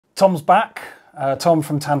Tom's back. Tom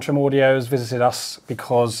from Tantrum Audio has visited us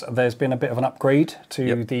because there's been a bit of an upgrade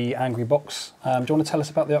to the Angry Box. Do you want to tell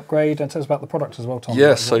us about the upgrade and tell us about the product as well, Tom?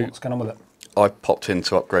 Yeah, so what's going on with it? I popped in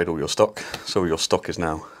to upgrade all your stock. So all your stock is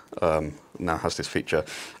now has this feature.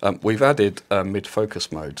 We've added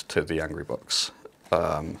mid-focus mode to the Angry Box.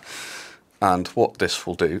 And what this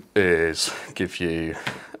will do is give you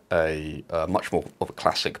a much more of a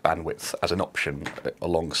classic bandwidth as an option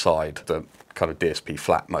alongside the kind of DSP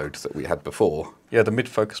flat mode that we had before. Yeah, the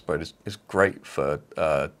mid-focus mode is great for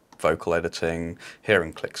vocal editing,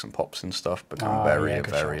 hearing clicks and pops and stuff become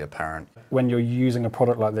very apparent. When you're using a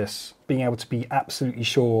product like this, being able to be absolutely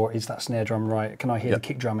sure, is that snare drum right? Can I hear the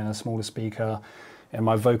kick drum in a smaller speaker? And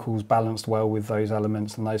my vocals balanced well with those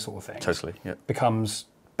elements and those sort of things. Totally, yeah. Becomes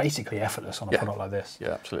basically effortless on a product like this. Yeah,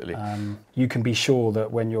 absolutely. You can be sure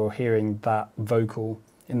that when you're hearing that vocal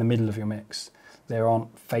in the middle of your mix, there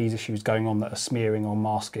aren't phase issues going on that are smearing or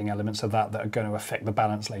masking elements of that are going to affect the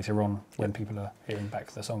balance later on when people are hearing back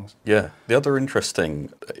the songs. Yeah. The other interesting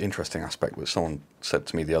aspect which someone said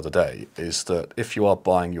to me the other day is that if you are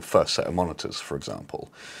buying your first set of monitors, for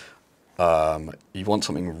example, you want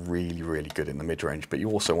something really good in the mid-range, but you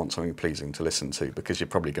also want something pleasing to listen to because you're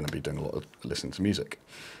probably going to be doing a lot of listening to music.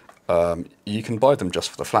 You can buy them just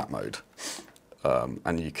for the flat mode,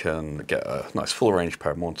 and you can get a nice full-range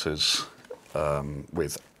pair of monitors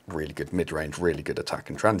with really good mid-range, really good attack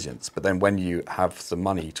and transients. But then when you have the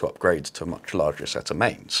money to upgrade to a much larger set of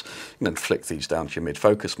mains, you can then flick these down to your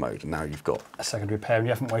mid-focus mode, and now you've got a secondary pair, and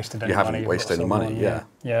you haven't wasted any money. You haven't wasted any money,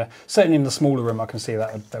 yeah. Certainly in the smaller room, I can see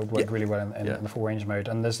that would work really well in the full range mode.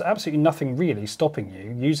 And there's absolutely nothing really stopping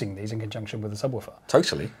you using these in conjunction with a subwoofer.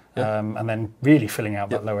 Totally. Yeah. And then really filling out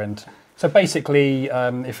that low end. So basically,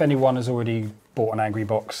 if anyone has already bought an Angry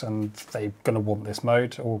Box and they're going to want this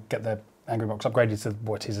mode or get their Angry Box upgraded to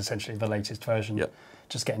what is essentially the latest version,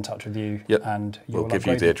 just get in touch with you and we'll give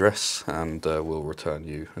you the address and we'll return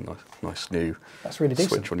you a nice new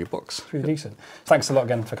switch on your box. That's really decent. Thanks a lot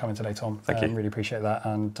again for coming today, Tom. Thank you. Really appreciate that.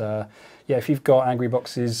 And yeah, if you've got Angry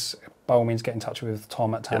Boxes, by all means get in touch with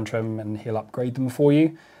Tom at Tantrum and he'll upgrade them for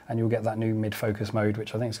you and you'll get that new mid-focus mode,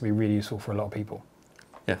 which I think is going to be really useful for a lot of people.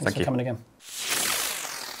 Yeah, Thanks for coming again.